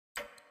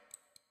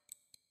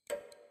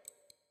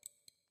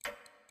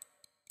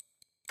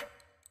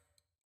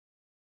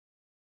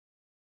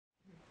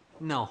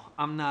No,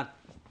 I'm not.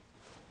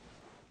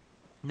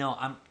 No,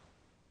 I'm.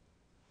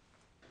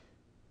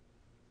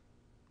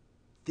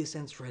 This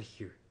ends right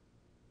here.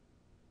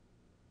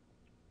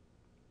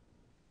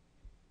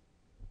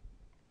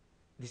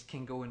 This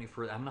can't go any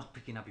further. I'm not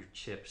picking up your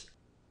chips.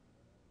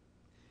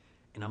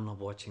 And I'm not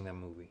watching that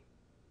movie.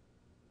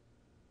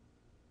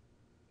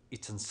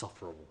 It's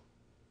insufferable.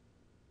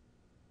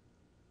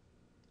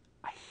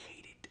 I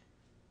hate it.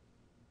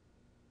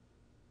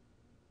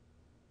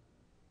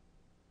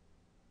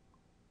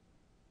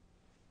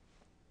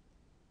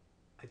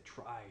 I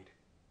tried.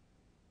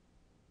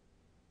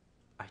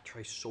 I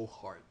tried so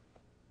hard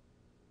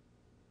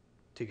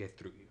to get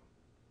through you.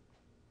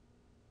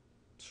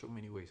 So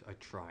many ways I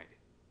tried.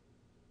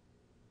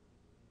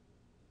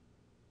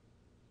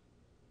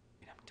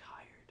 And I'm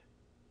tired.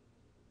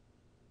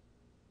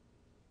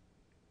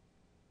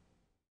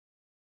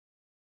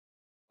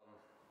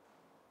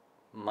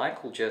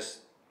 Michael just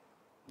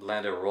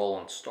landed a role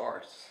on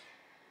Stars.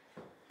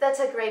 That's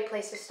a great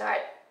place to start.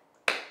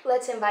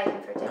 Let's invite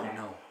him for dinner.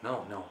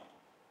 No.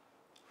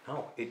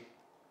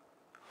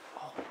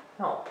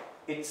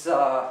 It's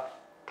God,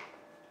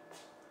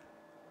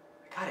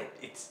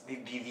 it's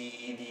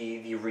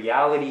the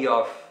reality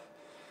of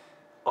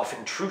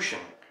intrusion.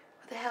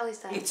 What the hell is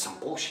that? It's some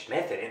bullshit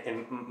method,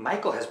 and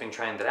Michael has been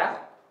trying that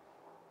out.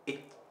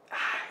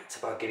 It's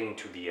about getting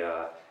into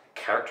the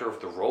character of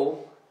the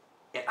role.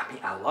 I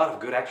mean, a lot of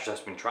good actors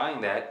have been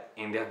trying that,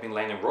 and they have been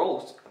landing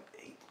roles.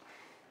 It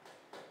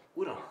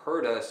wouldn't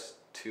hurt us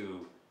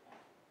to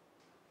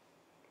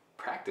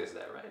practice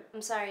that, right?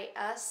 I'm sorry,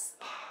 us?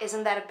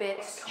 Isn't that a bit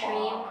extreme?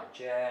 Come on,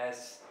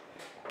 Jess.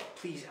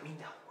 Please, I mean,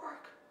 that'll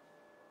work.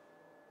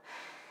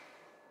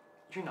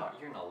 You're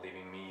not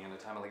leaving me in a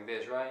time like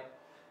this, right?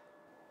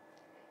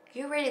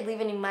 You're already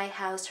living in my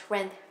house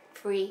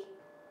rent-free.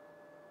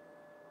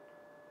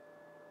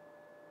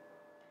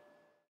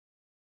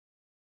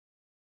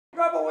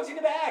 Grandpa, what's in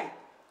the bag?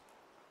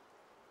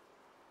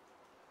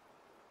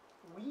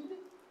 Weed?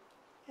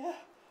 Yeah,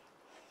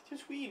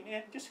 just weed,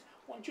 man. Just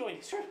one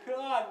joint. Sure, come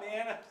on,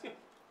 man.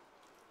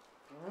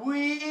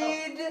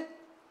 Weed?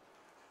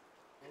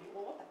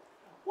 Oh.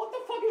 What the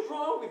fuck is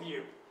wrong with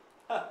you?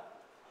 Huh? I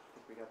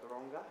think we got the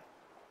wrong guy.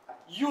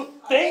 You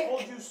think? I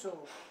told you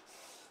so.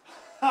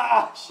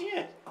 Ah,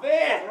 shit.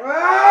 Man.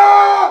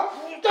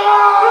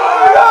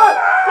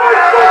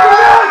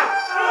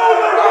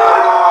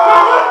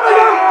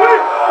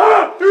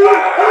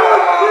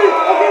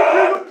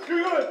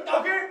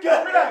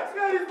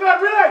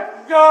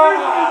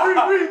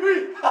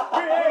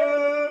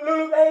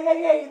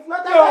 Hey, it's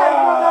not that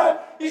bad.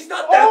 He's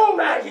not that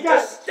bad. He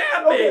just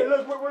stabbed me. Okay,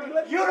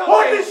 look, You don't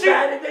hold say this shit.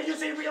 bad and then you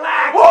say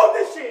relax. Hold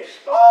this shit.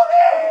 Hold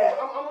it.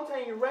 I'm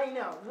telling you right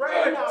now.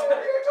 Right now.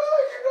 You're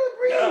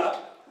good.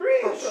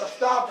 Breathe.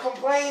 Stop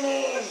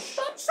complaining.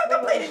 Stop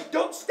complaining.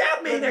 Don't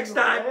stab me next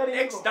time.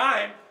 Next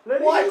time.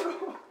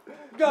 What?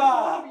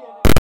 God.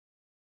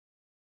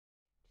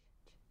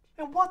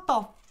 And what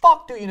the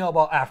fuck do you know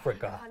about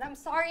Africa? God, I'm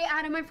sorry,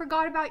 Adam. I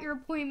forgot about your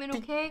appointment,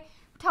 okay?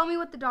 Tell me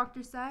what the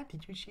doctor said.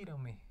 Did you cheat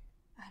on me?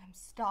 Adam,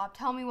 stop.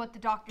 Tell me what the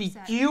doctor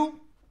said. Did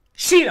you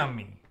cheat on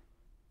me?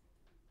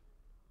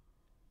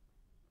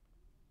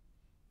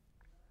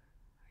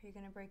 Are you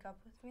gonna break up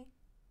with me?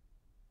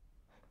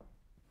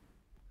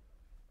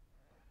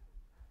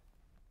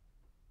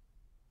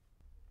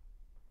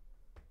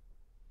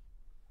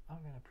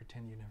 I'm gonna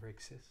pretend you never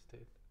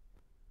existed.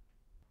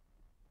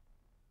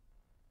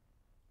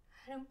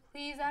 Adam,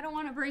 please, I don't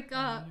want to break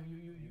up.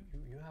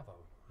 You have a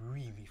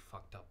really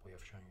fucked up way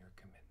of showing your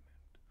commitment.